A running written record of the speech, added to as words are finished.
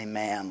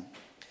Amen.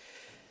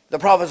 The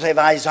prophecy of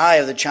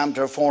Isaiah, the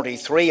chapter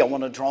 43, I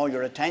want to draw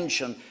your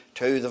attention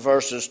to the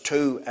verses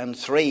 2 and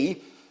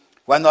 3.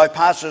 When thou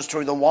passest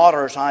through the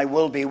waters, I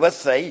will be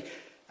with thee,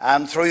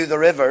 and through the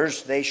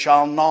rivers, they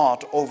shall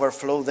not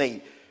overflow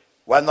thee.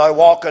 When thou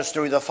walkest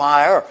through the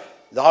fire,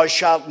 thou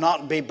shalt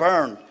not be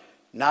burned,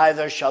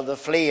 neither shall the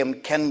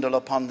flame kindle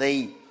upon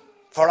thee.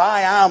 For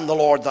I am the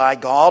Lord thy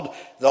God,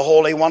 the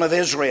Holy One of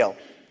Israel,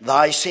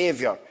 thy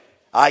Saviour.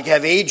 I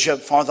gave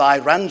Egypt for thy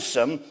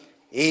ransom,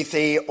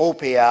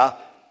 Ethiopia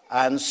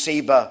and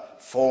Seba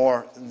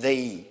for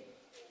thee.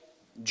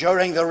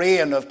 During the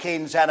reign of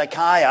King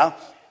Zedekiah,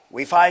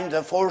 we find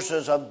the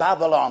forces of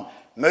Babylon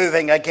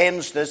moving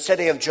against the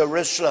city of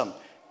Jerusalem,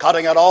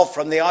 cutting it off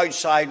from the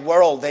outside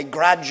world. They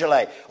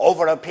gradually,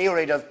 over a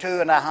period of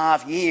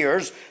 2.5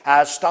 years,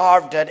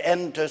 starved it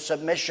into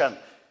submission.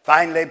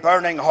 Finally,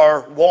 burning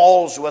her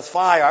walls with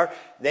fire,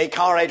 they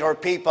carried her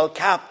people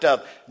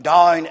captive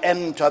down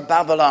into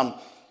Babylon.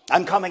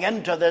 And coming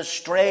into this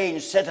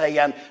strange city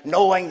and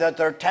knowing that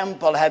their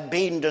temple had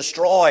been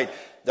destroyed,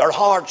 their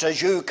hearts,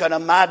 as you can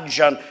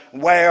imagine,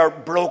 were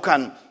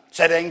broken.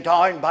 Sitting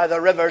down by the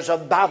rivers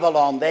of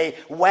Babylon, they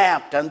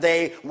wept, and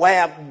they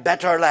wept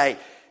bitterly,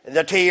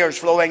 the tears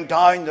flowing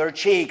down their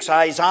cheeks.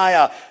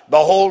 Isaiah,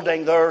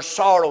 beholding their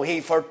sorrow,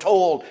 he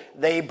foretold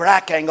the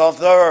breaking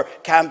of their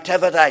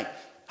captivity.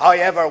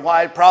 However,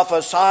 while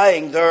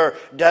prophesying their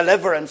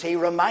deliverance, he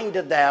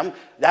reminded them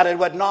that it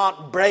would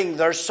not bring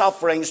their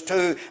sufferings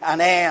to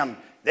an end.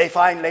 They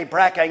finally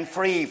breaking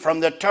free from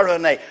the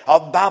tyranny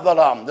of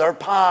Babylon. Their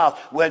path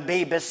would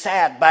be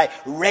beset by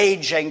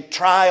raging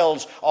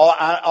trials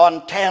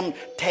and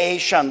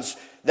temptations.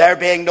 There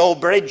being no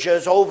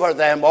bridges over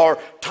them or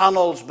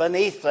tunnels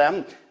beneath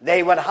them,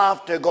 they would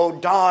have to go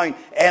down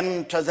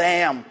into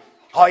them.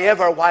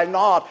 However, while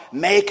not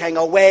making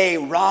a way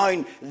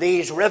round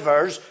these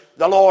rivers,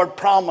 the Lord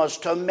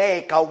promised to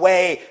make a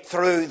way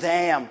through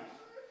them.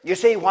 You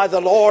see, why the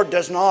Lord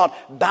does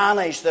not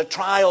banish the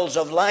trials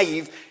of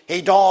life,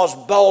 he does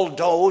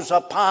bulldoze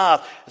a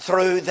path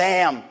through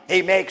them.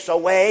 He makes a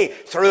way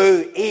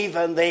through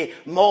even the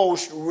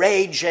most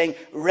raging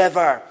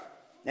river.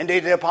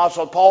 Indeed, the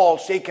Apostle Paul,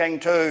 seeking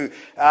to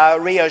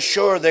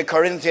reassure the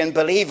Corinthian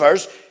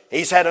believers,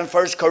 he said in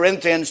 1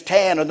 Corinthians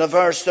 10 and the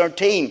verse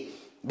 13,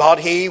 but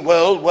he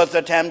will, with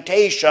the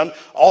temptation,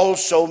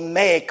 also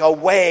make a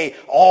way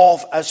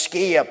of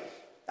escape.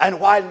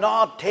 And while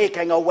not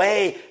taking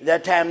away the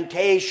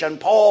temptation,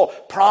 Paul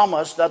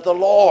promised that the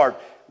Lord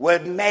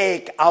would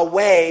make a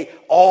way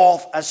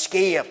of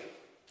escape.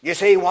 You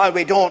see, while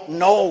we don't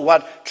know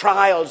what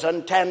trials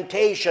and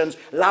temptations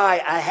lie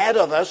ahead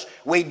of us,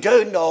 we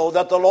do know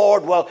that the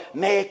Lord will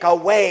make a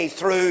way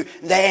through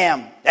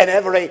them. In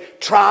every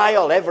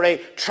trial,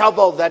 every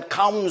trouble that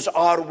comes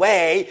our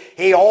way,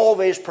 he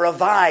always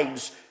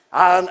provides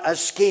an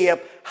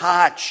escape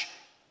hatch.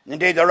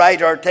 Indeed, the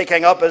writer,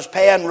 taking up his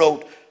pen,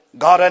 wrote,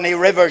 got any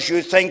rivers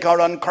you think are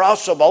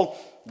uncrossable?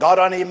 Got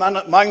any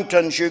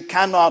mountains you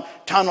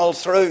cannot tunnel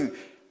through?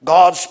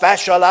 God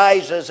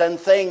specializes in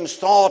things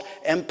thought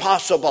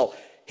impossible.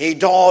 He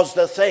does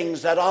the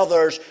things that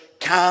others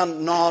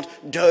cannot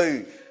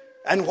do.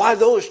 And while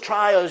those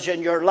trials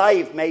in your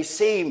life may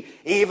seem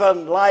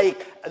even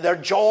like they're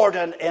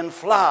Jordan in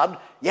flood,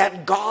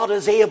 yet God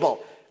is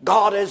able.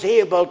 God is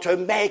able to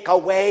make a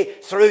way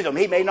through them.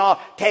 He may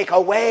not take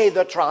away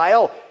the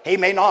trial. He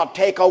may not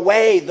take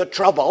away the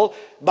trouble,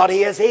 but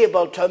he is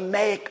able to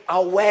make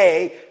a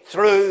way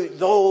through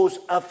those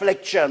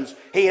afflictions.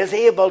 He is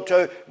able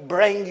to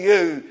bring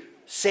you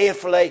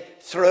safely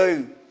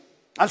through.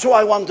 And so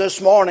I want this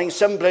morning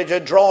simply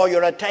to draw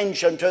your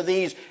attention to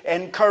these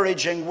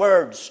encouraging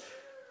words.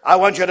 I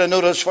want you to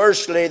notice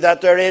firstly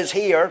that there is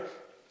here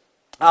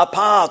a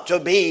path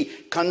to be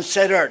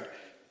considered.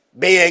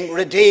 Being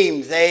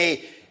redeemed,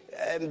 they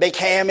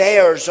became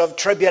heirs of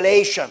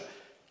tribulation.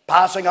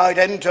 Passing out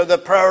into the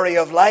prairie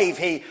of life,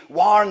 he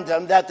warned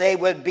them that they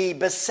would be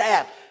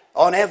beset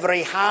on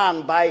every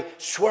hand by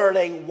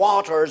swirling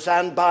waters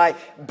and by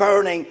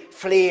burning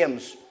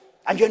flames.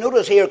 And you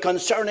notice here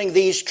concerning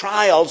these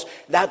trials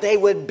that they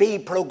would be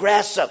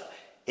progressive.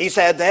 He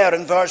said there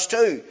in verse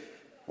 2,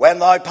 when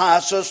thou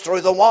passest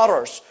through the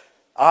waters,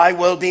 I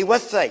will be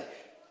with thee,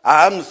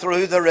 and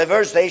through the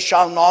rivers they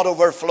shall not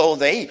overflow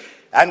thee.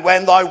 And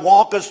when thou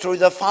walkest through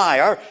the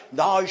fire,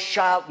 thou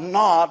shalt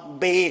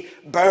not be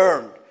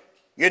burned.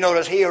 You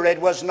notice here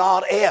it was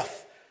not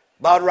if,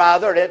 but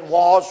rather it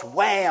was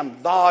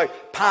when thou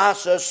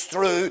passest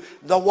through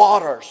the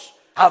waters.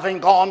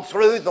 Having gone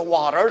through the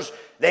waters,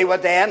 they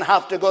would then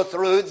have to go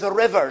through the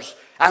rivers.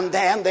 And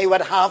then they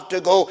would have to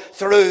go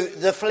through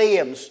the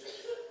flames.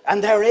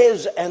 And there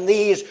is in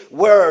these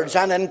words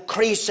an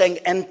increasing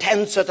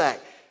intensity.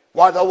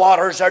 While the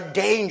waters are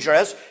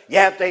dangerous,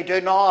 yet they do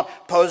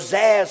not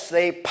possess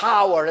the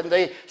power and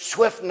the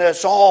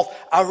swiftness of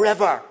a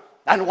river.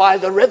 And while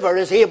the river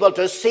is able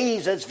to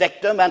seize its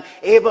victim and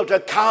able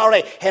to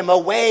carry him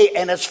away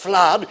in its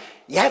flood,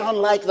 yet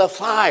unlike the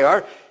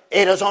fire,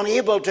 it is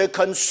unable to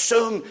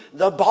consume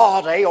the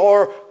body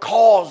or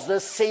cause the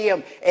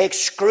same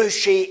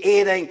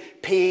excruciating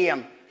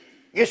pain.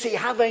 You see,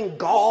 having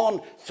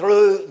gone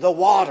through the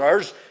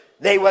waters,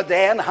 they would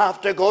then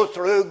have to go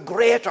through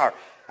greater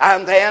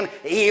and then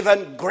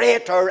even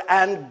greater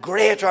and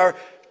greater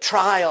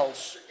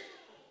trials.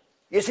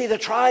 You see, the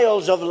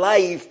trials of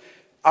life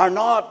are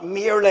not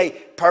merely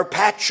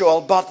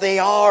perpetual, but they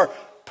are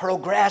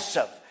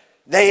progressive.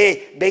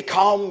 They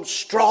become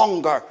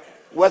stronger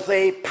with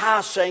the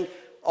passing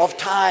of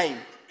time.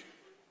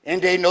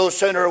 Indeed, no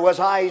sooner was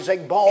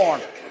Isaac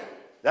born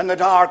than the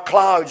dark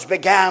clouds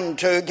began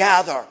to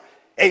gather.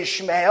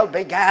 Ishmael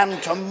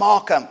began to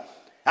mock him.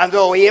 And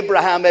though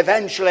Abraham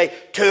eventually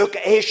took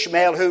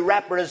Ishmael, who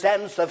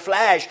represents the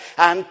flesh,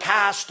 and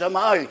cast him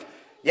out,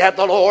 yet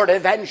the Lord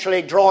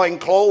eventually drawing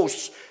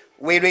close,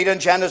 we read in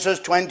Genesis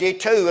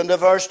 22 and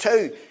verse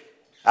 2,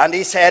 and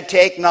he said,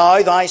 take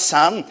now thy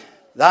son,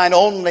 thine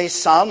only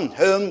son,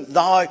 whom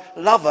thou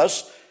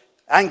lovest,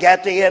 and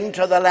get thee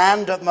into the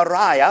land of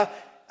Moriah,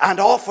 and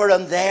offer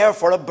him there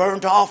for a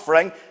burnt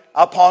offering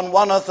upon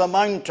one of the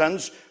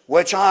mountains,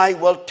 which I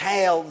will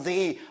tell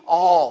thee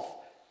of.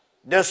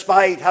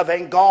 Despite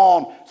having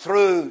gone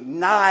through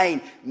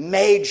 9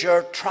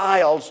 major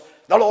trials,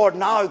 the Lord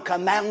now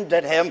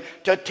commanded him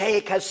to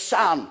take his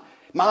son,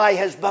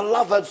 his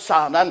beloved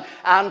son,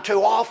 and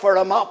to offer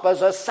him up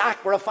as a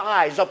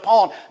sacrifice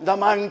upon the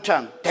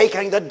mountain,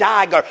 taking the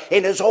dagger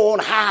in his own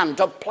hand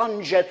to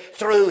plunge it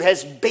through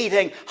his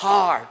beating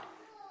heart.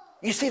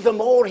 You see, the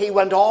more he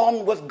went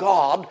on with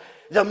God,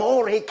 the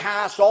more he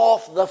cast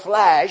off the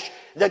flesh,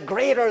 the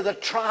greater the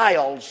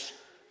trials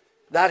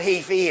that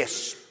he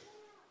faced.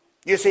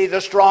 You see, the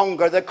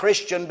stronger the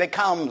Christian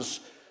becomes,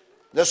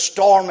 the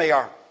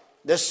stormier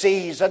the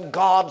seas that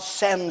God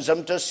sends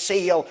him to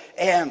sail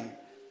in.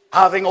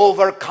 Having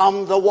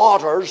overcome the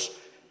waters,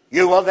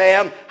 you will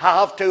then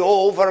have to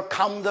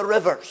overcome the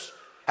rivers.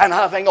 And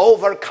having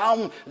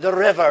overcome the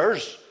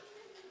rivers,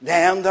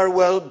 then there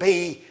will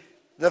be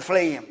the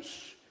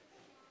flames.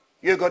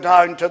 You go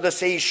down to the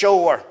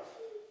seashore,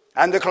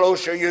 and the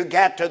closer you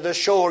get to the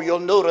shore, you'll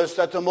notice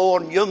that the more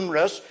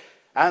numerous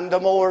and the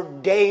more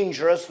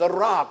dangerous the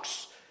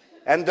rocks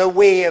and the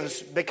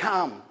waves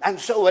become. And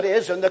so it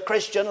is in the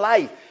Christian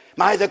life.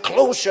 The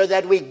closer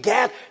that we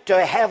get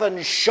to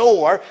heaven's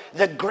shore,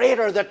 the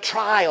greater the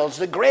trials,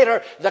 the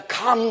greater the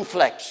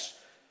conflicts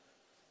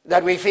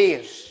that we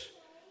face.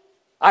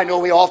 I know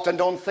we often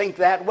don't think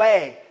that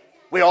way.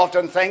 We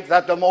often think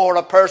that the more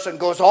a person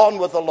goes on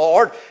with the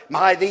Lord,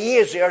 the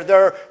easier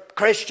their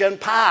Christian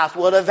path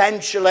will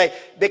eventually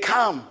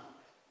become.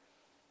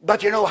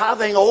 But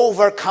having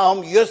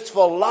overcome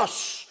youthful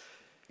lusts,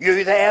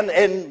 you then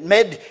in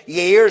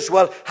mid-years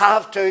will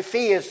have to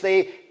face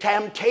the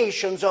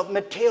temptations of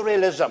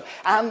materialism.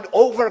 And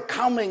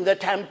overcoming the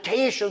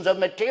temptations of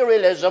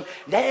materialism,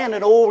 then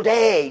in old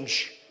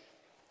age,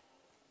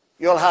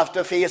 you'll have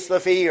to face the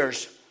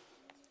fears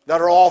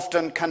that are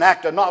often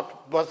connected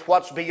not with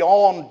what's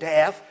beyond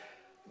death,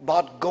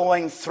 but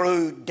going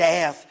through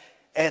death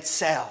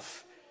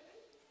itself.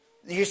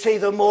 You see,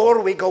 the more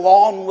we go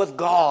on with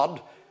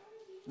God,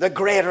 the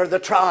greater the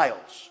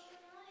trials,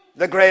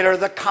 the greater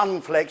the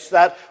conflicts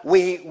that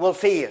we will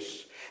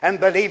face. And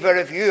believer,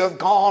 if you have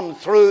gone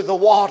through the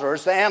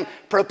waters, then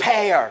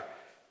prepare,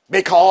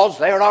 because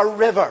there are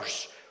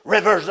rivers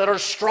that are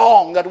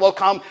strong that will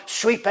come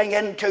sweeping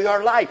into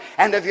your life.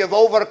 And if you've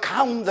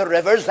overcome the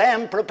rivers,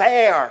 then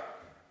prepare,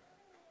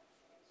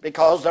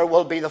 because there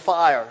will be the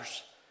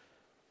fires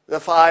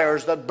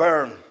that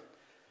burn,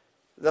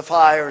 the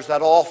fires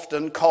that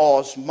often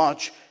cause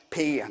much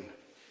pain.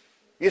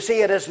 You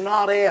see, it is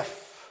not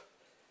if,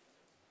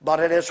 but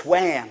it is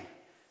when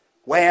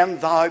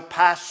thou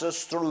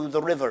passest through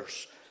the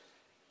rivers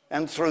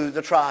and through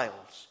the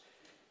trials.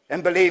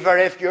 And believer,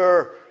 if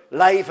your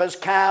life is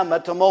calm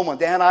at the moment,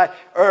 then I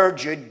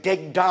urge you,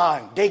 dig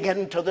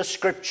into the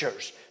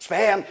Scriptures.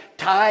 Spend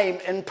time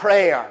in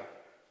prayer,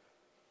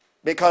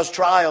 because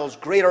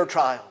greater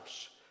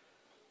trials,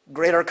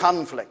 greater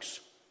conflicts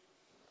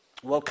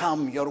will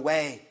come your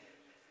way.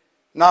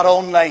 Not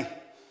only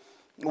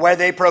were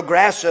they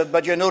progressive,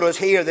 but you notice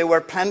here they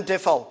were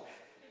plentiful.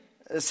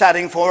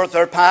 Setting forth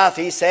their path,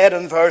 he said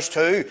in verse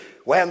 2,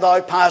 when thou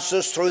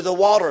passest through the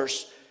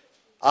waters,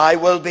 I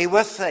will be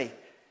with thee.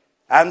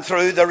 And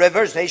through the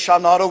rivers, they shall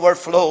not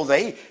overflow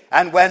thee.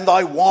 And when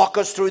thou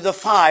walkest through the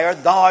fire,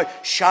 thou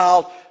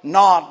shalt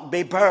not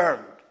be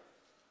burned.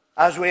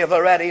 As we have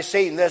already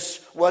seen,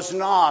 this was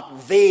not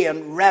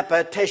vain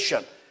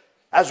repetition.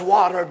 As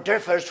water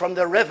differs from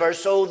the river,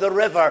 so the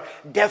river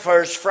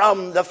differs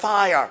from the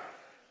fire.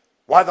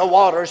 While the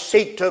water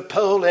seeks to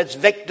pull its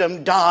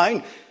victim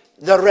down,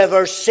 the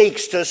river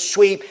seeks to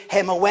sweep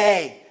him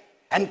away.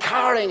 And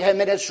carrying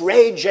him in its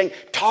raging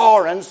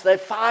torrents, the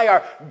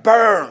fire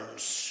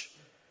burns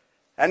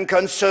and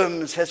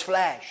consumes his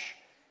flesh.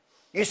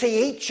 You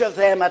see, each of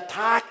them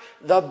attack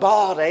the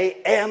body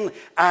in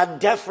a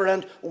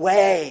different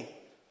way.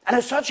 And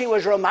as such, he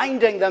was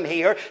reminding them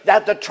here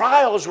that the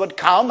trials would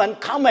come, and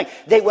coming,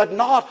 they would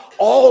not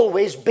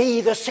always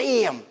be the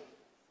same.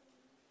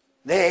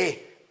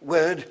 they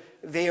would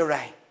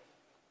vary.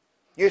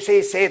 You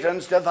see,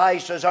 Satan's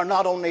devices are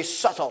not only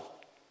subtle,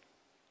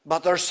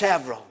 but they're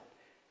several.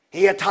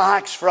 He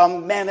attacks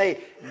from many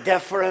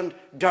different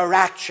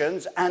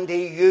directions, and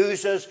he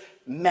uses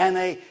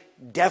many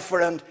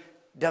different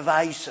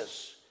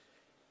devices.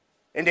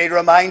 Indeed,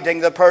 reminding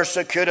the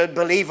persecuted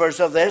believers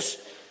of this,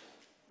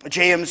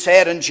 James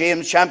said in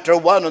James chapter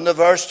 1 and the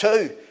verse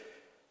 2,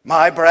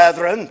 "My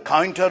brethren,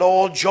 count it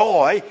all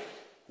joy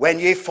when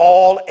ye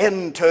fall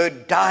into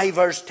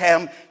divers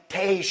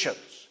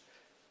temptations."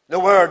 The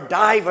word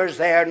divers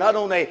there not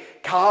only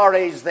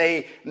carries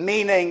the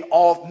meaning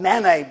of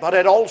many, but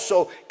it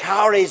also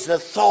carries the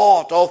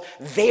thought of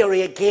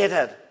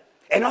variegated.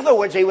 In other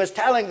words, he was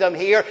telling them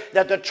here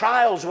that the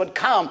trials would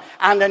come,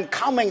 and in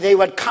coming they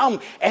would come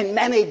in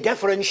many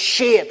different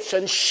shapes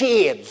and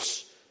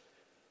shades,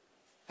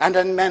 and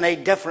in many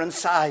different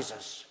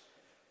sizes.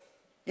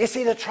 You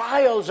see, the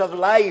trials of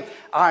life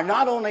are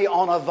not only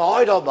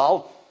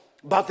unavoidable,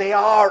 but they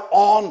are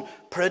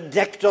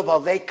unpredictable.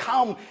 They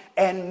come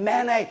in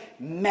many,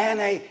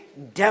 many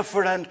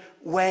different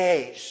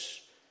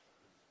ways.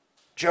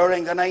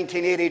 During the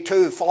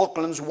 1982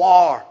 Falklands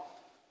War,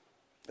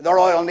 the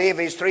Royal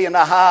Navy's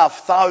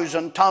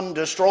 3,500-ton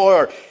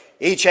destroyer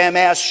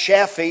HMS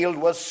Sheffield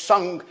was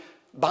sunk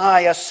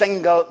by a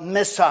single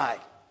missile.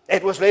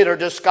 It was later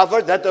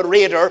discovered that the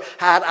raider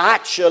had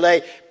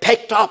actually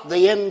picked up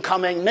the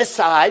incoming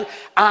missile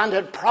and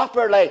had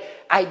properly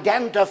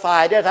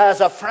identified it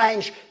as a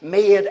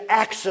French-made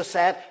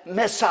Exocet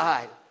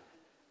missile.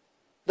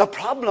 The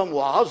problem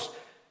was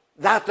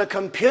that the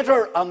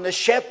computer on the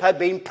ship had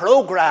been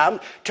programmed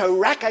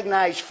to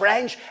recognize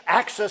French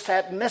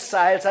Exocet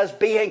missiles as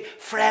being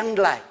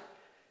friendly.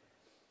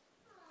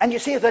 And you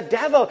see, the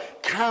devil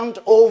can't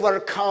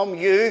overcome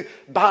you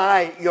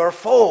by your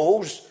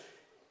foes.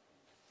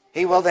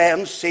 He will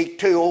then seek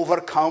to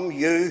overcome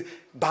you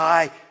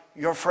by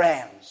your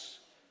friends.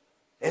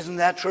 Isn't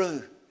that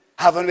true?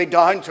 Haven't we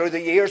down through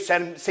the years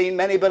seen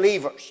many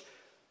believers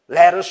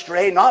led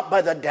astray not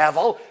by the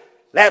devil,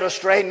 led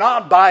astray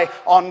not by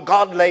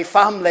ungodly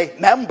family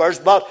members,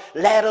 but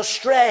led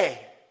astray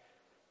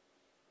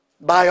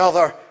by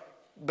other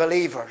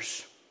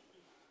believers?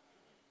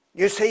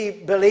 You see,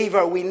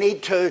 believer, we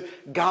need to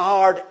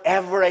guard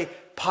every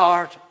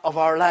part of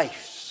our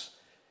lives.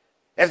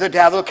 If the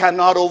devil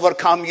cannot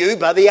overcome you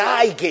by the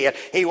eye gate,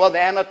 he will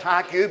then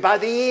attack you by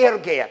the ear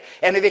gate.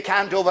 And if he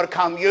can't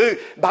overcome you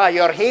by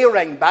your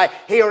hearing, by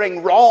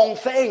hearing wrong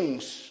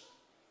things,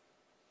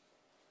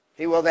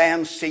 he will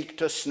then seek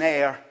to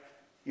snare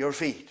your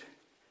feet.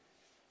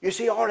 You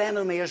see, our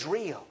enemy is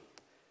real.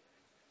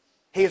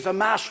 He is a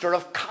master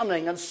of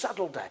cunning and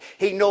subtlety.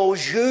 He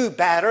knows you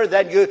better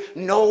than you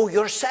know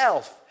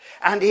yourself.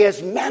 And he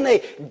has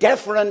many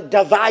different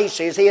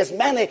devices. He has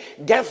many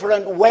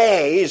different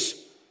ways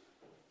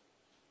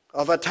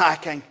of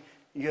attacking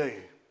you.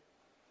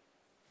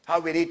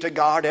 How we need to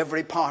guard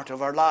every part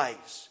of our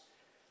lives.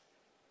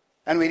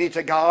 And we need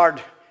to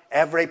guard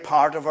every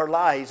part of our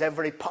lives,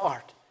 every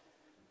part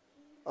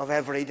of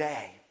every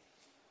day.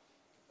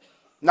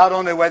 Not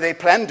only were they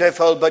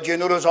plentiful, but you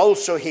notice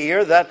also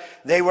here that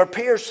they were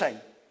piercing.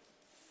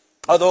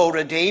 Although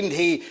redeemed,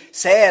 he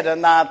said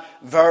in that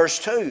verse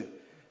 2,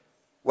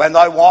 "When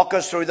thou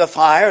walkest through the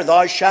fire,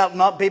 thou shalt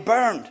not be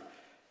burned,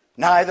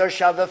 neither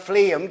shall the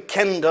flame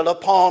kindle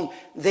upon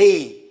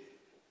thee."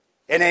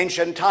 In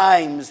ancient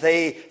times,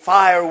 the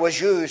fire was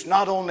used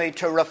not only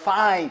to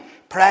refine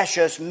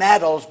precious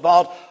metals,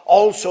 but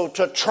also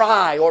to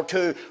try or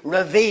to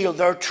reveal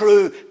their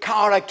true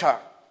character.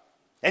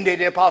 Indeed,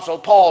 the Apostle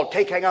Paul,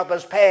 taking up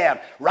his pen,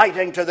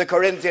 writing to the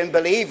Corinthian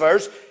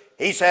believers,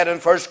 he said in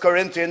 1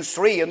 Corinthians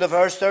 3 in the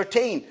verse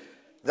 13,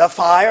 "The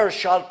fire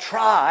shall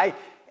try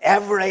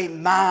every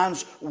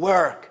man's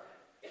work."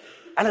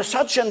 And as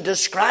such, in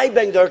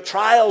describing their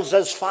trials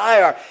as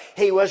fire,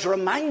 he was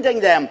reminding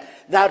them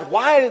that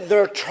while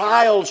their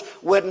trials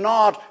would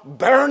not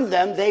burn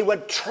them, they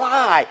would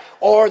try,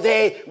 or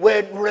they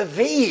would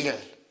reveal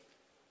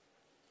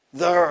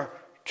their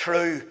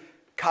true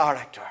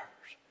character.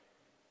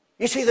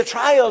 You see, the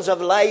trials of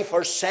life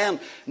are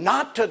sent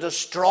not to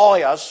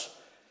destroy us,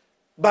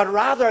 but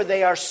rather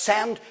they are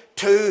sent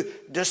to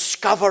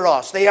discover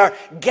us. They are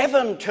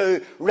given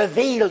to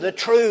reveal the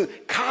true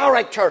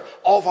character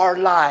of our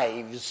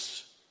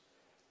lives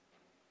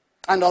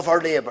and of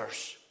our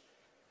labors.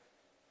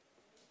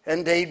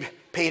 Indeed,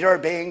 Peter,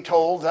 being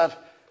told that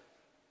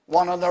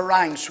one of the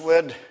ranks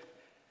would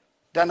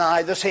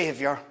deny the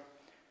Savior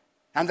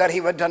and that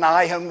he would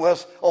deny him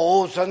with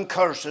oaths and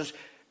curses,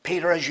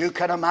 Peter, as you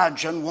can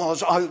imagine,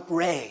 was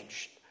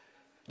outraged,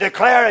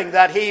 declaring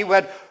that he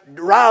would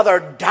rather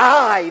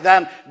die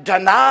than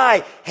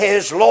deny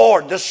his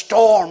Lord. The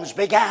storms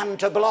began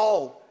to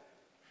blow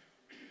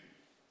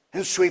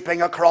and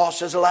sweeping across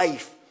his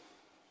life.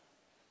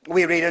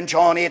 We read in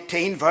John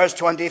 18, verse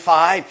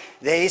 25,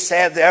 "They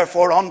said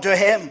therefore unto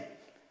him,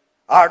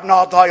 Art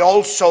not thou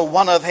also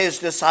one of his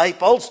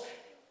disciples?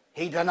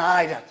 He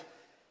denied it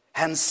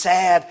and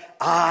said,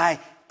 I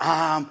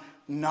am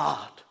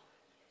not."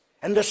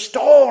 in the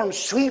storm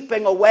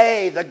sweeping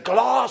away the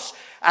gloss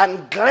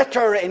and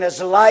glitter in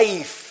his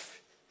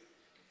life,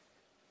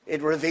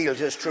 it revealed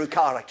his true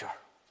character.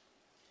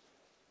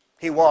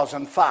 He was,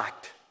 in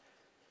fact,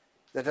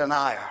 the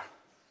denier.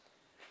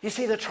 You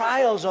see, the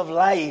trials of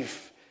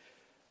life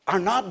are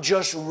not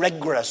just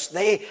rigorous.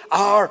 They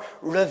are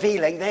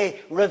revealing.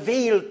 They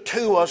reveal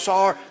to us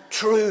our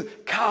true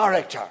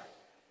character.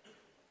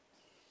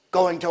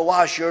 Going to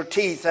wash your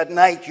teeth at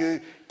night,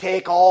 you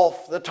take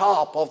off the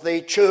top of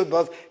the tube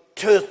of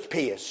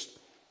toothpaste,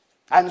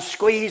 and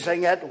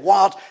squeezing it,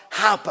 what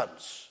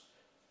happens?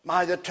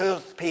 The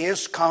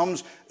toothpaste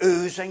comes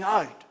oozing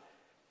out.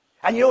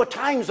 And you know, at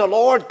times the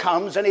Lord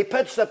comes and he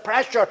puts the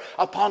pressure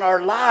upon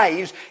our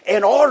lives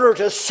in order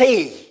to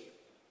see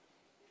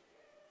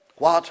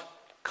what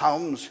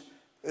comes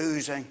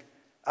oozing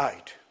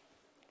out.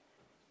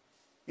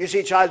 You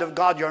see, child of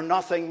God, you're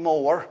nothing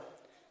more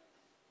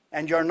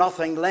and you're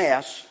nothing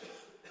less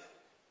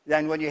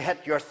than when you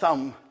hit your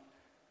thumb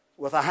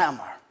with a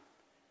hammer.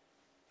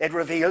 It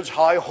reveals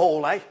how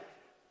holy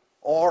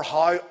or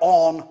how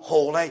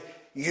unholy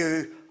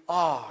you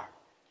are.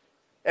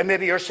 And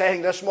maybe you're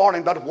saying this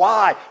morning, but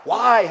why?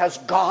 Why has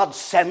God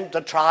sent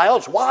the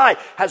trials? Why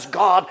has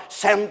God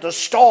sent the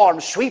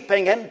storm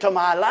sweeping into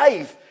my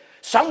life?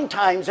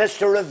 Sometimes it's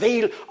to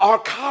reveal our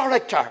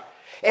character.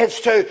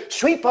 It's to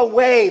sweep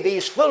away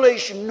these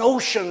foolish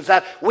notions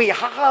that we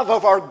have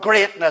of our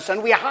greatness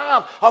and we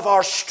have of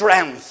our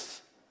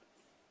strength,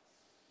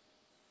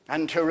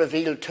 and to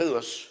reveal to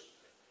us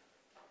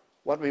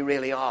what we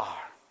really are.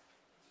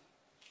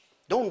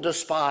 Don't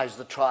despise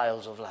the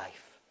trials of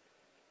life.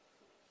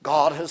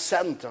 God has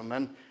sent them,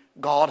 and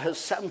God has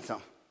sent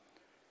them.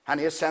 And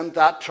he has sent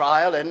that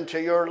trial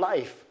into your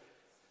life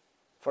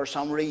for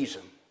some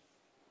reason.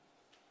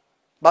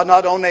 But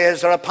not only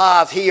is there a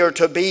path here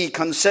to be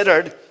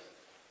considered,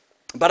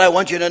 but I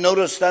want you to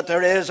notice that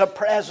there is a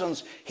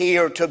presence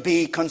here to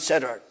be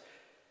considered.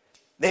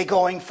 They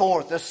going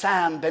forth, the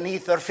sand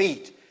beneath their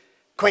feet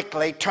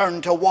quickly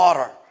turned to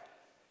water,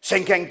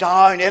 sinking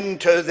down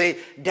into the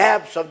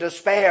depths of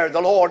despair.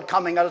 The Lord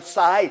coming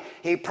outside,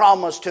 he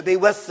promised to be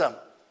with them.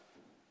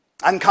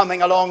 And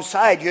coming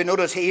alongside, you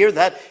notice here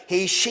that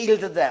he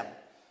shielded them.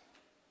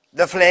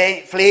 The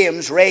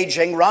flames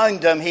raging round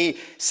them, he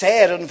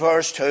said in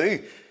verse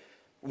 2,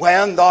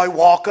 when thou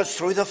walkest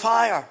through the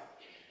fire,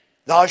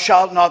 thou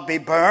shalt not be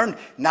burned,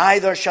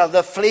 neither shall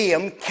the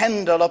flame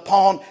kindle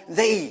upon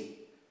thee.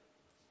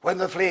 When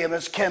the flame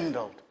is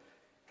kindled,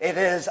 it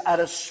is at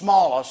its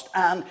smallest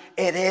and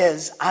it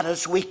is at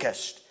its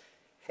weakest.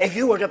 If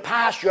you were to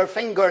pass your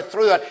finger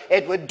through it,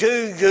 it would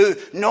do you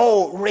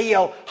no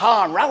real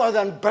harm. Rather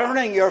than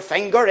burning your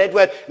finger, it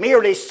would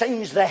merely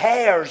singe the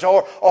hairs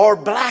or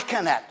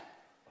blacken it.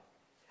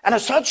 And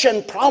as such,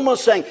 in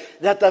promising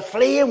that the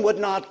flame would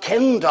not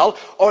kindle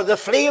or the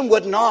flame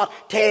would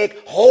not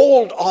take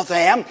hold of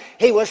them,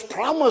 he was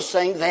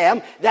promising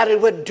them that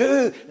it would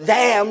do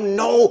them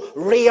no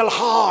real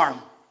harm.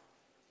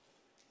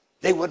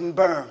 They wouldn't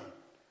burn.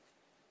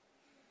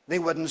 They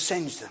wouldn't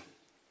singe them.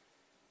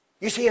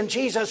 You see, in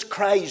Jesus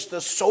Christ,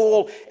 the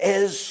soul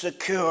is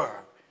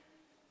secure.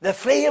 The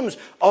flames,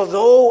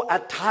 although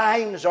at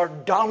times are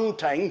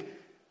daunting,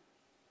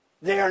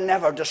 they are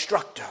never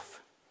destructive.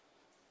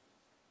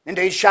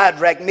 Indeed,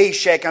 Shadrach,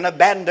 Meshach, and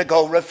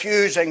Abednego,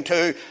 refusing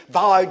to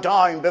bow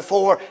down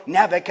before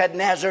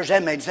Nebuchadnezzar's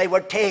image, they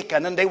were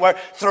taken and they were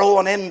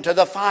thrown into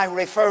the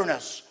fiery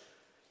furnace.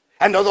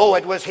 And although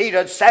it was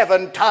heated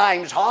 7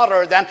 times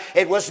hotter than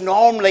it was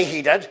normally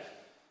heated,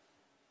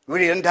 we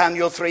read in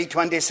Daniel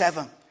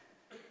 3:27,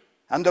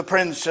 and the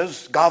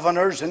princes,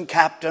 governors, and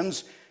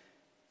captains,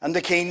 and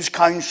the king's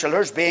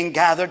counselors being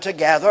gathered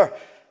together,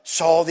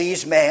 saw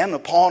these men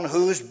upon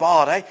whose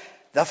body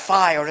the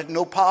fire had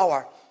no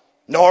power,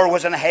 nor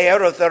was an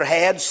hair of their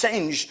head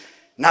singed,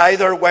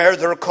 neither were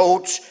their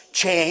coats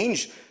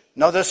changed,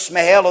 nor the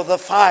smell of the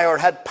fire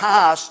had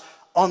passed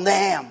on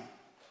them.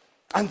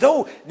 And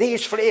though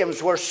these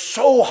flames were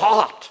so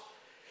hot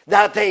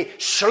that they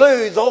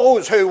slew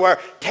those who were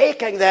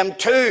taking them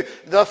to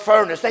the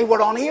furnace, they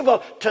were unable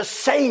to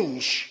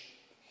singe.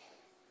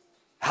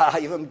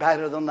 Even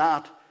better than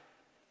that,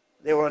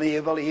 they were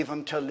unable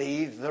even to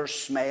leave their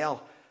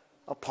smell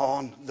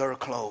upon their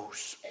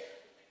clothes.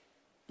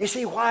 You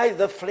see, while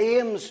the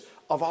flames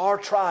of our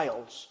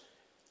trials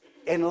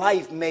in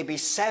life may be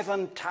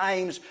 7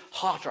 times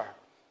hotter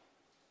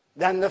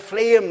than the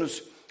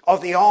flames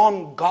of the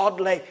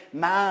ungodly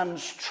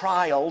man's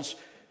trials,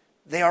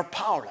 they are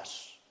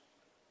powerless.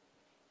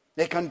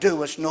 They can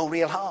do us no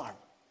real harm.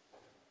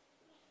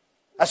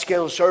 A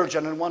skilled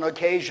surgeon on one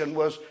occasion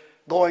was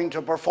going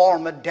to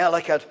perform a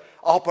delicate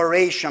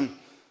operation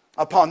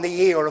upon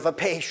the ear of a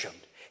patient.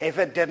 If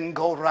it didn't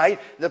go right,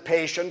 the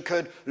patient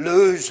could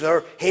lose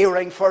their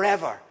hearing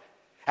forever.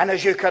 And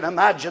as you can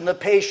imagine, the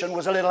patient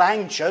was a little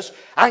anxious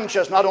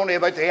not only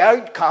about the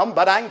outcome,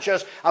 but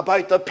anxious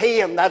about the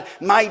pain that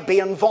might be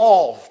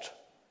involved.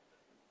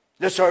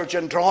 The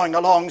surgeon, drawing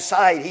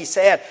alongside, he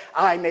said,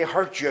 I may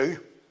hurt you,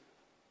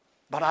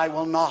 but I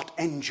will not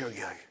injure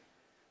you.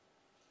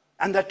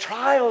 And the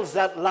trials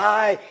that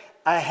lie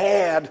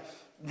ahead,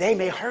 they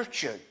may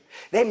hurt you.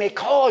 They may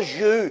cause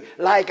you,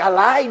 like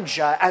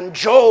Elijah and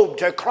Job,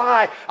 to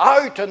cry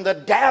out in the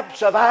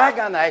depths of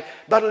agony.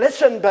 But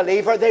listen,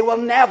 believer, they will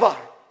never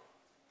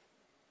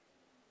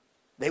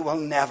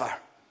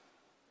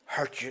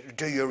hurt you,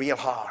 do you real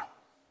harm.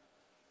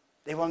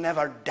 They will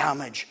never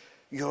damage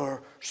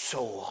your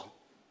soul.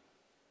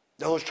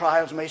 Those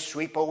trials may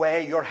sweep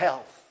away your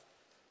health.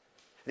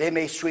 They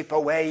may sweep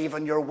away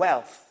even your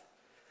wealth.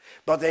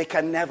 But they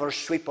can never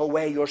sweep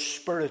away your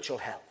spiritual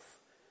health.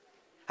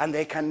 And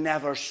they can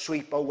never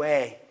sweep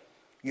away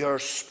your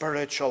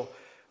spiritual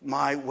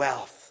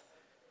wealth.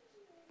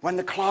 When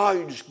the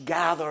clouds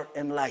gather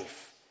in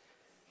life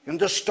and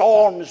the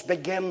storms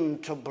begin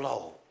to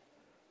blow,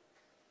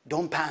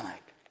 don't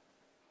panic.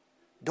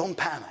 Don't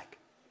panic.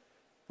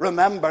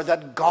 Remember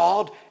that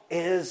God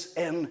is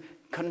in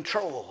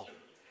control.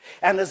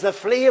 And as the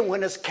flame,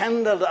 when it's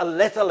kindled a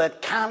little,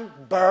 it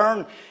can't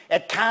burn,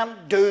 it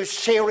can't do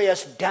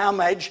serious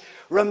damage.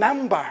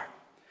 Remember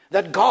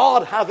that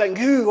God, having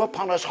you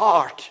upon his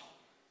heart,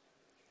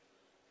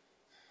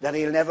 that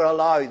he'll never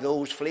allow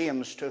those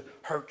flames to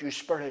hurt you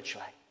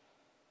spiritually.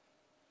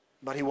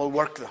 But he will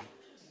work them.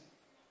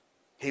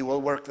 He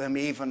will work them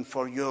even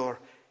for your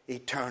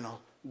eternal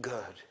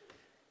good.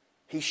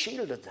 He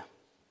shielded them.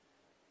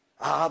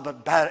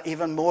 But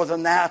even more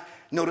than that,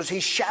 notice he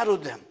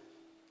shadowed them.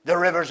 The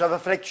rivers of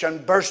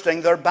affliction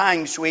bursting their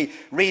banks, we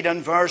read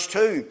in verse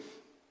 2.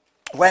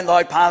 When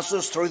thou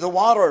passest through the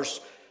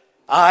waters,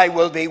 I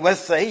will be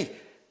with thee,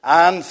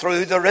 and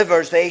through the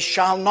rivers they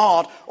shall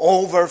not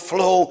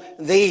overflow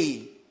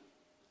thee.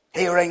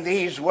 Hearing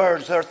these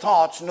words, their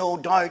thoughts no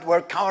doubt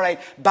were carried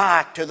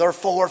back to their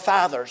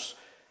forefathers.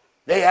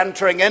 They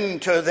entering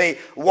into the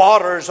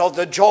waters of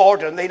the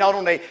Jordan, they not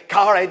only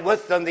carried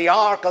with them the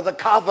Ark of the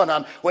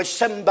Covenant, which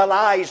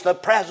symbolized the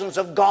presence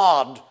of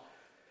God,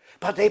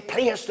 but they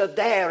placed it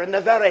there in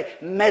the very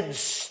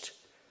midst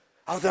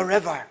of the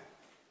river.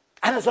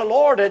 And as the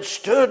Lord had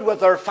stood with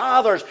their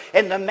fathers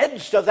in the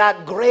midst of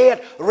that great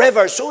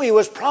river, so he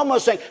was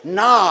promising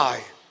now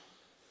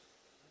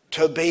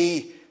to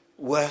be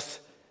with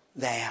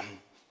them.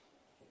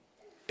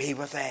 Be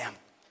with them.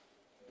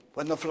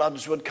 When the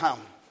floods would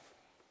come,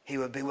 he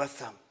would be with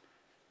them.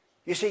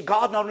 You see,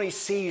 God not only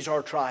sees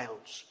our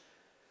trials,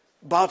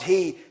 but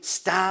he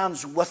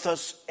stands with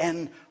us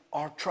in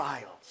our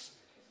trials.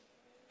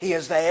 He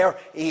is there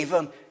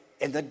even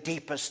in the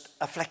deepest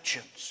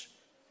afflictions.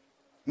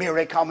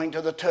 Mary coming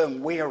to the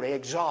tomb, weary,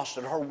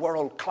 exhausted, her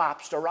world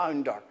collapsed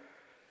around her.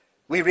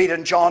 We read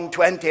in John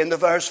 20 in the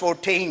verse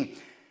 14,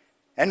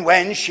 and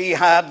when she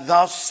had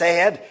thus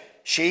said,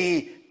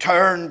 she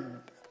turned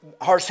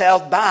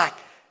herself back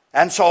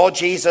and saw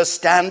Jesus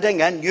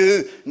standing and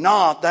knew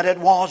not that it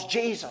was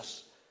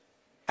Jesus.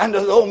 And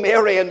although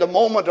Mary in the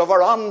moment of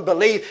her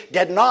unbelief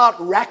did not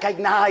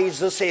recognize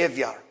the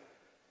Savior,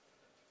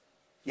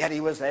 yet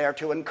he was there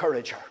to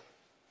encourage her.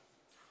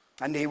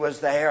 And he was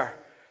there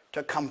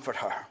to comfort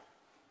her.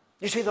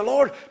 You see, the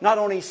Lord not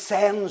only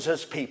sends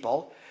his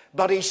people,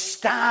 but he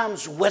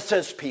stands with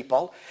his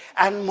people.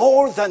 And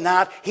more than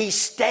that, he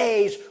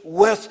stays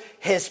with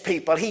his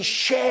people. He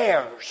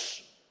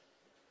shares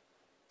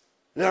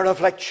their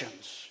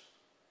afflictions.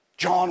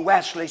 John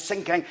Wesley,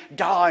 sinking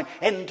down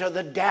into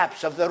the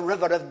depths of the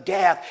river of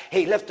death,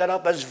 he lifted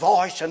up his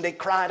voice and he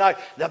cried out,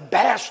 the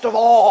best of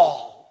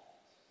all,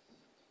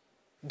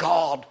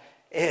 God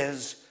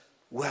is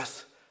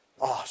with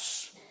us.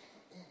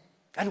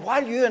 And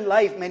while you in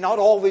life may not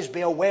always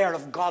be aware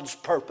of God's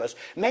purpose,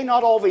 may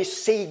not always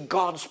see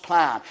God's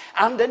plan,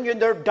 and in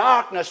your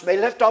darkness may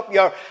lift up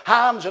your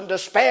hands in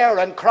despair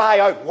and cry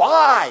out,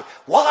 why,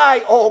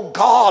 O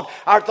God,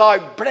 art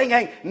thou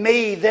bringing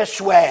me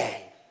this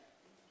way?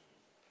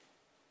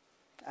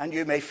 And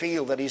you may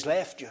feel that he's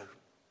left you.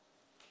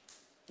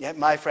 Yet,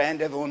 my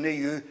friend, if only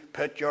you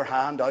put your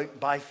hand out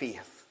by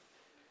faith,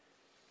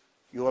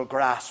 you will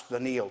grasp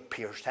the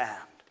nail-pierced hand.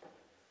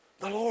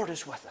 The Lord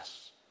is with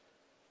us.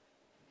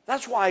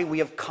 That's why we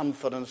have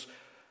confidence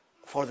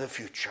for the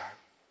future.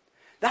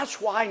 That's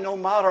why no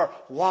matter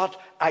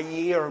what a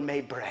year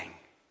may bring,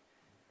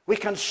 we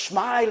can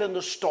smile in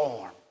the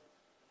storm.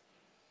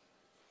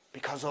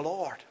 Because the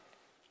Lord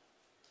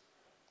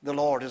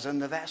is in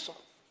the vessel.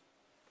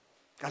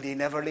 And he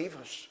never leave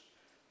us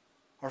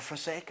or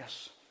forsake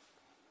us.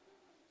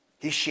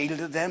 He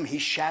shielded them, he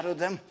shadowed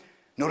them.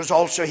 Notice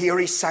also here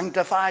he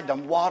sanctified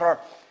them. Water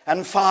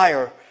and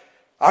fire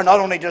are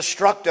not only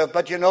destructive,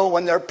 but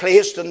when they're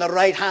placed in the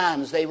right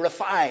hands, they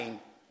refine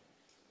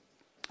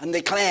and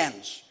they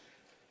cleanse.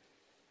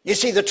 You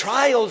see, the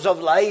trials of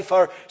life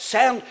are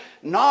sent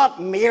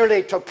not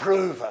merely to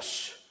prove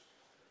us,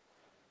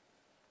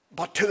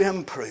 but to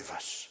improve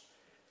us.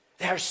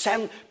 They're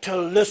sent to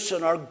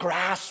loosen or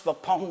grasp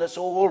upon this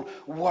old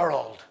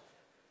world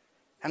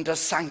and to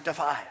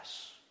sanctify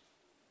us.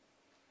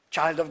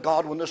 Child of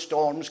God, when the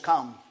storms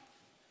come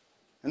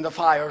and the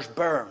fires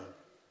burn,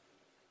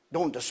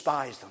 don't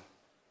despise them,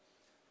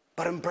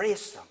 but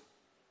embrace them,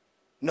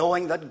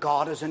 knowing that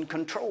God is in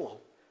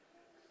control.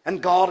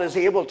 And God is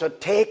able to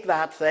take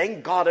that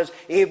thing. God is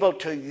able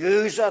to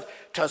use it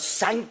to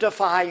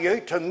sanctify you,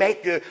 to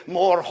make you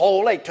more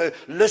holy, to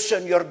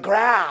loosen your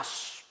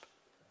grasp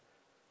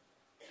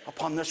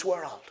upon this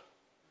world.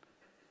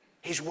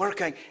 He's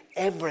working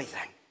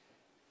everything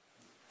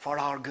for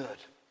our good.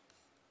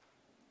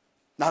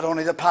 Not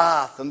only the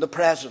path and the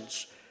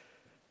presence,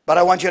 but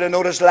I want you to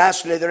notice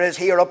lastly, there is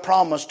here a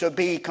promise to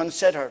be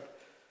considered.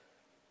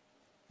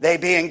 They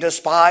being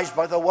despised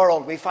by the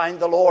world, we find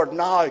the Lord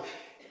now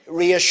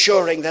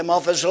reassuring them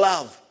of his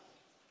love.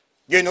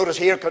 You notice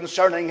here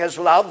concerning his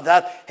love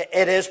that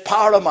it is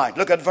paramount.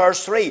 Look at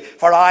verse 3.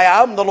 For I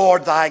am the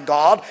Lord thy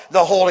God,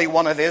 the Holy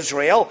One of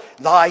Israel,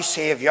 thy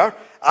Savior.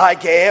 I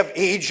gave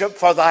Egypt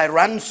for thy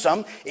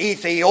ransom,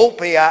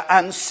 Ethiopia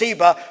and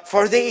Seba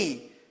for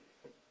thee.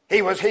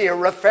 He was here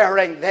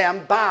referring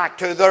them back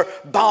to their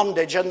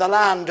bondage in the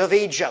land of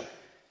Egypt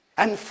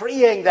and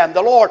freeing them.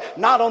 The Lord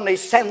not only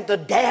sent the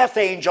death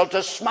angel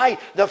to smite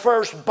the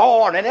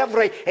firstborn in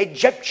every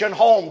Egyptian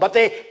home, but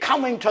they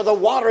coming to the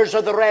waters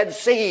of the Red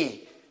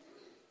Sea,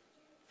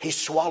 he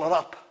swallowed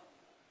up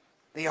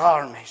the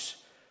armies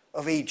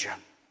of Egypt.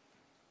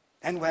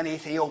 And when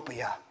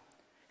Ethiopia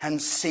and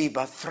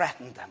Seba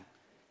threatened them,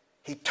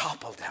 he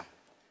toppled them.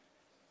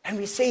 And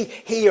we see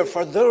here,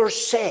 for their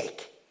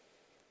sake,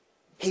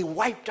 he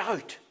wiped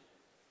out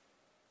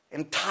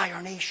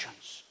entire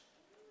nations.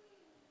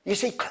 You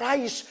see,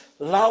 Christ's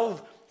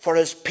love for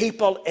his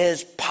people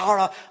is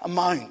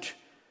paramount.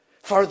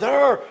 For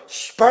their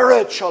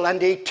spiritual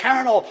and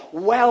eternal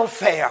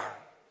welfare,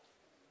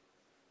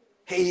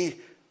 he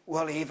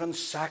will even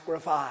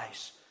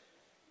sacrifice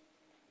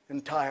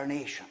entire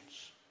nations.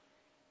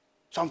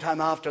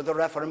 Sometime after the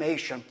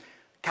Reformation,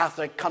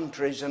 Catholic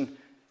countries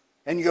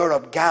in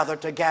Europe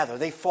gathered together.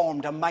 They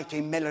formed a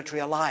mighty military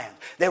alliance.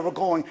 They were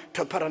going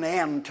to put an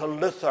end to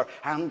Luther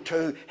and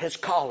to his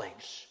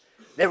colleagues.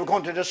 They were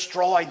going to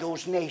destroy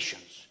those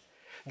nations.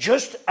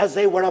 Just as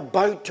they were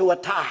about to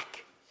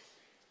attack,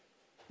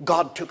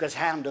 God took his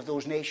hand of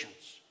those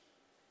nations.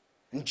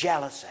 And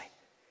jealousy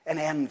and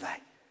envy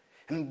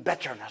and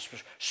bitterness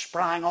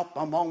sprang up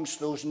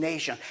amongst those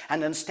nations.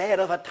 And instead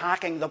of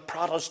attacking the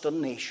Protestant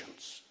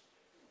nations,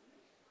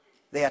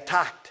 they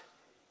attacked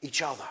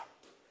each other.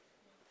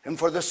 And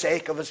for the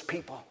sake of his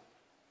people,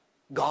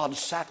 God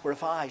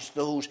sacrificed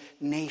those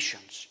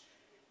nations.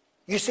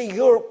 You see,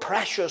 you're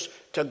precious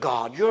to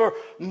God. You're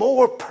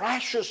more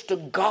precious to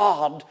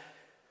God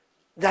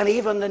than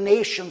even the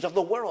nations of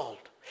the world.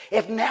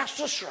 If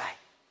necessary,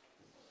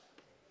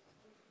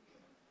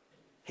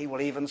 he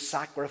will even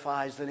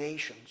sacrifice the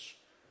nations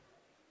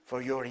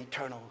for your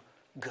eternal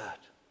good.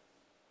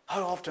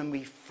 How often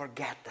we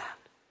forget that.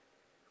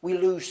 We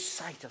lose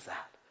sight of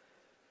that.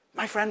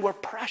 My friend, we're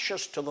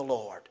precious to the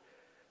Lord.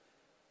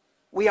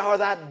 We are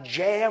that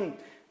gem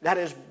that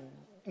is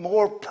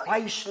more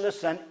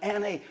priceless than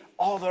any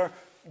other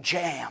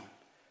gem.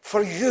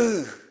 For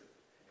you,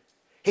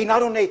 he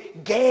not only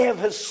gave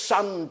his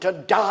son to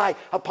die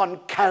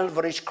upon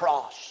Calvary's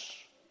cross,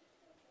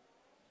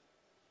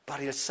 but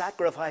he'll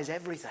sacrifice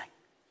everything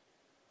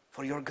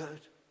for your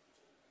good.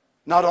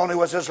 Not only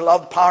was his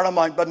love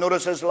paramount, but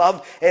notice his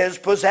love is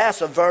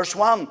possessive. Verse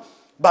 1.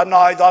 But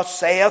now thus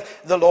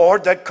saith the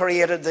Lord that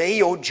created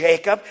thee, O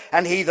Jacob,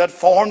 and he that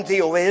formed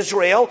thee, O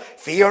Israel,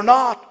 fear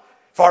not,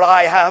 for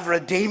I have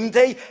redeemed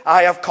thee.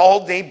 I have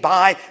called thee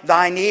by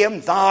thy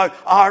name. Thou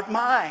art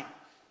mine.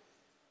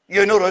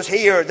 You notice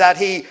here that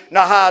he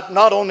had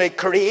not only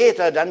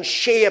created and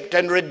shaped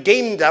and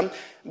redeemed them,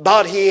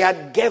 but he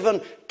had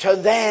given to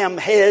them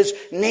his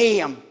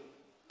name.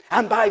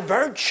 And by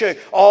virtue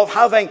of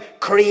having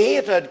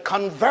created,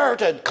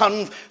 converted,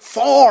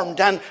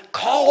 conformed, and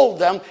called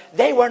them,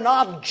 they were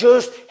not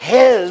just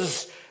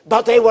his,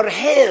 but they were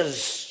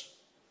his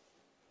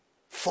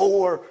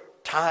 4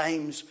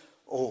 times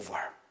over.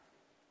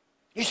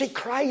 You see,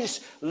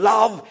 Christ's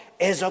love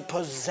is a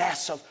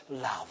possessive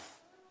love.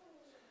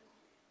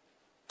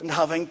 And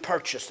having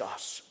purchased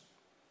us,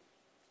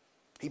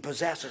 he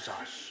possesses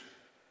us.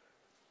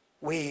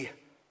 We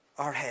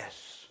are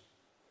his.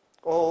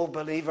 Oh,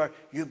 believer,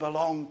 you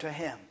belong to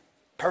him,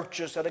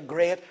 purchased at a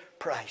great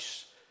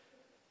price.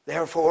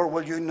 Therefore,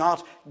 will you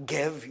not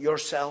give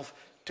yourself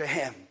to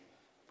him?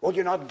 Will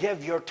you not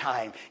give your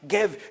time,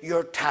 give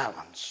your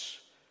talents,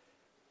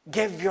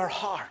 give your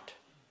heart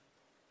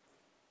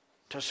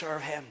to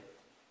serve him?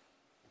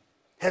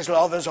 His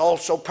love is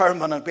also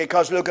permanent,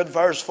 because look at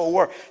verse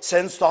 4.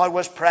 Since thou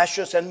wast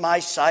precious in my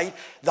sight,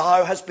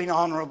 thou hast been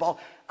honorable,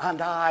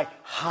 and I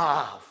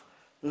have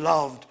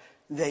loved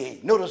thee.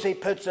 Notice he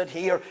puts it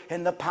here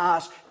in the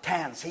past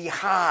tense. He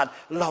had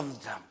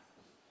loved them.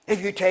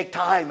 If you take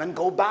time and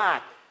go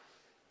back,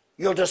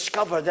 you'll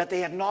discover that they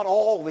had not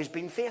always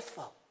been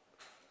faithful.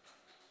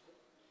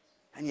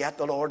 And yet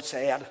the Lord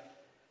said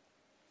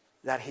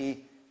that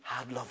he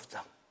had loved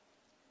them.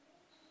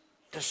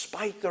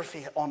 Despite their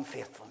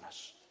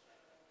unfaithfulness,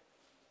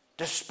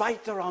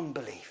 despite their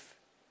unbelief,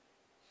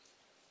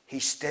 he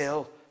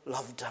still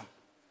loved them.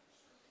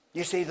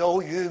 You see, though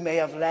you may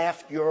have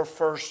left your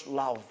first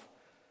love,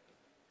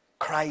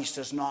 Christ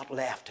has not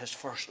left his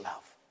first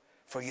love.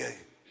 for you.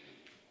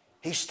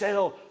 He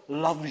still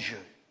loves you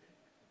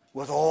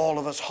with all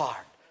of his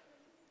heart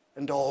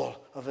and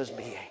all of his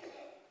being.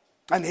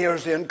 And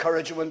here's the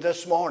encouragement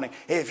this morning.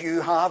 If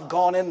you have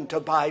gone into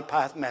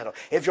Bypath Meadow,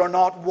 if you're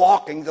not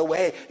walking the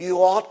way you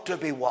ought to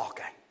be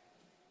walking,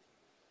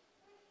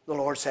 the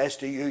Lord says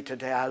to you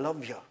today, I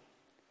love you.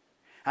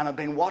 And I've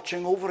been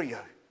watching over you.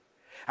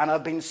 And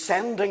I've been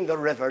sending the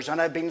rivers,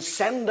 and I've been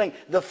sending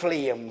the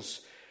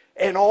flames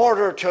in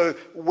order to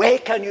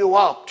waken you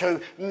up, to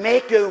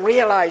make you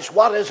realize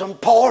what is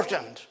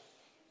important.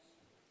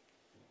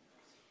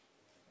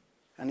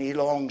 And he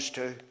longs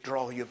to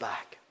draw you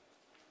back.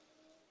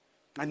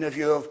 And if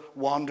you have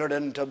wandered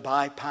into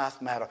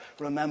Bypath Meadow,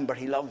 remember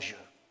he loves you.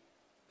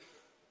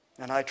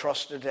 And I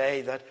trust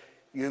today that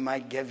you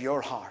might give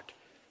your heart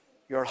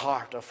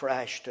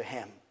afresh to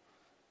him.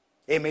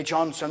 Amy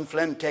Johnson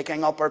Flint,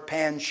 taking up her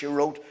pen, she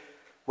wrote,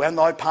 when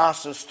thou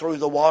passest through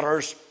the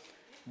waters,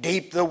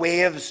 deep the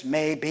waves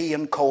may be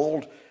and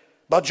cold,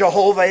 but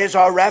Jehovah is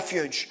our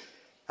refuge,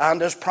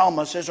 and his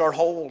promise is our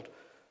hold.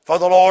 For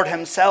the Lord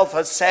himself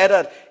has said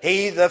it,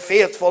 he the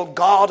faithful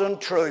God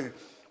and true,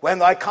 when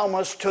thou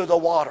comest to the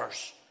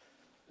waters,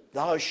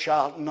 thou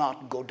shalt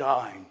not go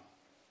down,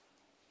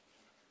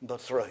 but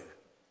through.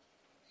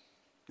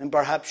 And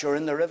perhaps you're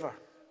in the river,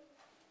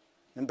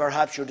 and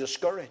perhaps you're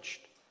discouraged,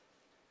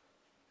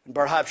 and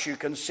perhaps you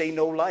can see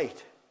no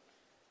light.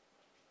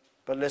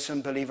 But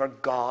listen, believer,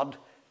 God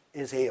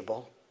is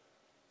able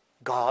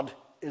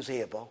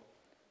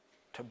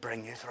to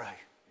bring you through.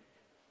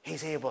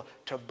 He's able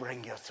to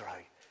bring you through.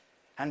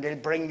 And he'll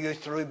bring you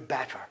through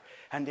better.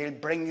 And he'll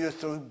bring you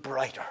through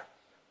brighter.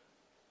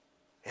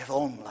 If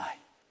only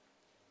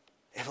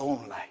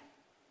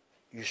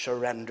you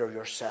surrender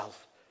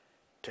yourself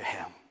to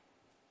him.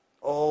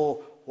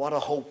 Oh, what a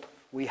hope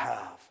we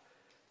have.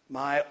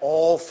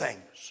 All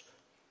things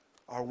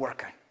are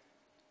working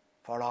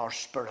for our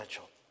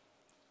spiritual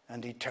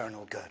and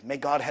eternal good. May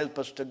God help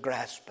us to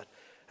grasp it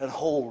and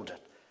hold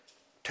it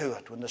to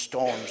it when the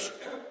storms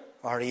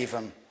are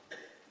even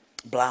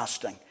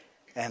blasting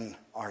in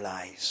our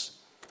lives.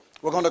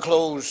 We're going to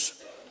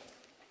close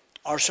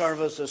our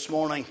service this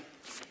morning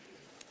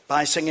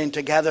by singing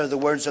together the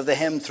words of the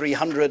hymn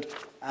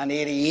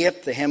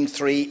 388, the hymn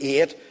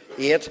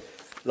 388,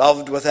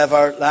 loved with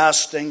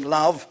everlasting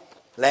love,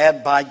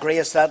 led by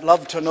grace that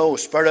love to know,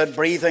 Spirit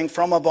breathing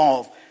from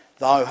above,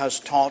 thou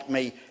hast taught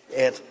me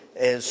it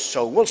is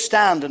so. We'll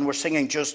stand and we're singing just